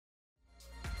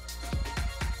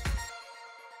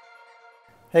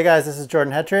Hey guys, this is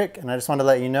Jordan Hetrick, and I just wanted to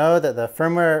let you know that the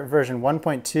firmware version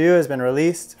 1.2 has been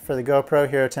released for the GoPro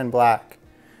Hero10 Black.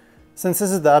 Since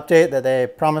this is the update that they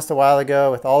promised a while ago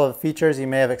with all of the features you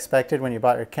may have expected when you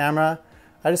bought your camera,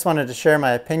 I just wanted to share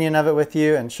my opinion of it with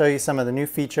you and show you some of the new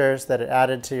features that it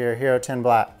added to your Hero10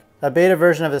 Black. A beta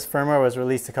version of this firmware was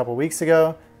released a couple weeks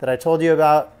ago that I told you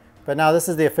about, but now this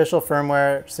is the official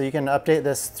firmware, so you can update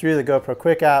this through the GoPro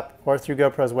Quick app or through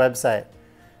GoPro's website.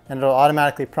 And it'll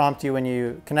automatically prompt you when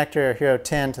you connect your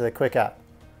Hero10 to the Quick app.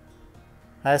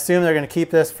 I assume they're going to keep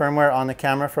this firmware on the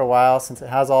camera for a while since it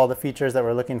has all the features that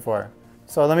we're looking for.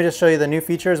 So let me just show you the new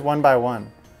features one by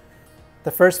one.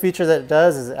 The first feature that it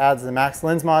does is it adds the max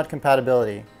lens mod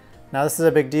compatibility. Now this is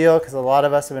a big deal because a lot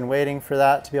of us have been waiting for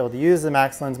that to be able to use the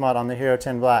max lens mod on the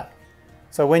Hero10 Black.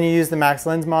 So when you use the max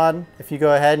lens mod, if you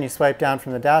go ahead and you swipe down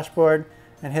from the dashboard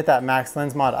and hit that max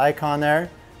lens mod icon there,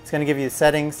 it's going to give you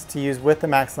settings to use with the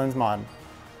max lens mod.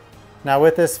 Now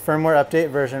with this firmware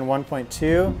update version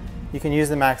 1.2, you can use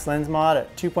the max lens mod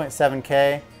at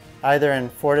 2.7K, either in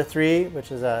 4:3,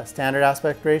 which is a standard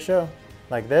aspect ratio,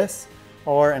 like this,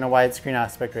 or in a widescreen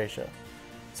aspect ratio.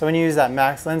 So when you use that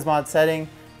max lens mod setting,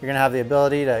 you're going to have the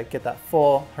ability to get that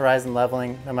full horizon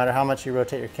leveling no matter how much you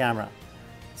rotate your camera.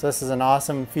 So this is an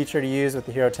awesome feature to use with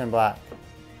the Hero10 Black.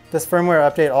 This firmware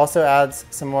update also adds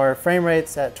some more frame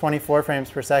rates at 24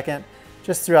 frames per second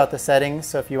just throughout the settings.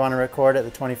 So if you want to record at the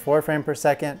 24 frame per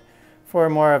second for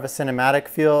more of a cinematic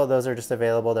feel, those are just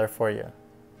available there for you.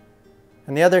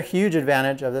 And the other huge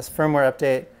advantage of this firmware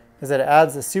update is that it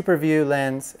adds the SuperView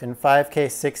lens in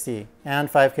 5K 60 and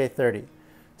 5K 30.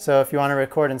 So if you want to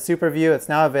record in SuperView, it's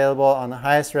now available on the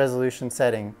highest resolution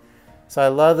setting. So I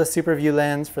love the SuperView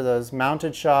lens for those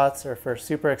mounted shots or for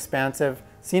super expansive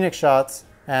scenic shots.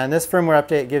 And this firmware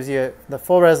update gives you the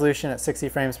full resolution at 60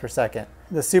 frames per second.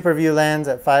 The SuperView lens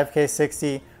at 5K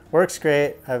 60 works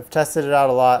great. I've tested it out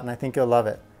a lot and I think you'll love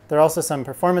it. There are also some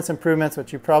performance improvements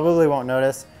which you probably won't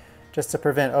notice just to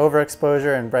prevent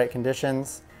overexposure in bright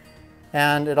conditions.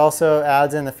 And it also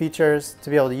adds in the features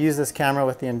to be able to use this camera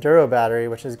with the Enduro battery,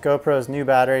 which is GoPro's new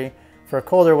battery for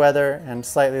colder weather and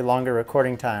slightly longer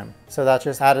recording time. So that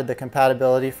just added the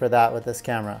compatibility for that with this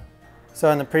camera. So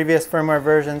in the previous firmware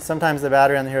version, sometimes the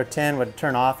battery on the Hero10 would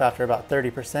turn off after about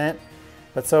 30%,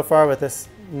 but so far with this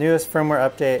newest firmware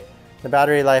update, the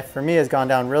battery life for me has gone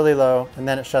down really low and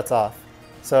then it shuts off.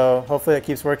 So hopefully it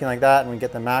keeps working like that and we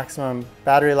get the maximum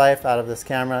battery life out of this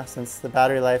camera since the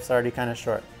battery life's already kind of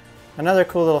short. Another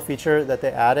cool little feature that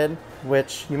they added,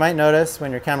 which you might notice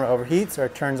when your camera overheats or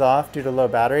turns off due to low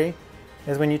battery,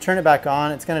 is when you turn it back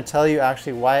on, it's going to tell you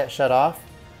actually why it shut off.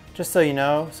 Just so you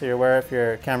know, so you're aware if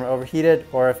your camera overheated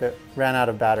or if it ran out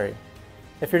of battery.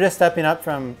 If you're just stepping up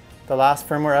from the last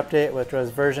firmware update, which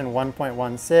was version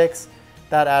 1.16,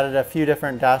 that added a few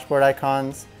different dashboard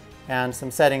icons and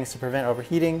some settings to prevent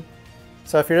overheating.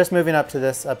 So if you're just moving up to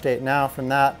this update now from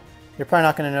that, you're probably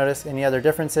not going to notice any other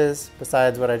differences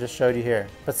besides what I just showed you here.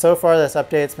 But so far this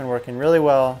update's been working really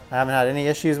well. I haven't had any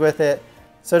issues with it.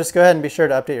 So just go ahead and be sure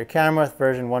to update your camera with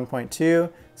version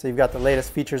 1.2 so you've got the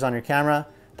latest features on your camera.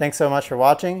 Thanks so much for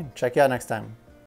watching. Check you out next time.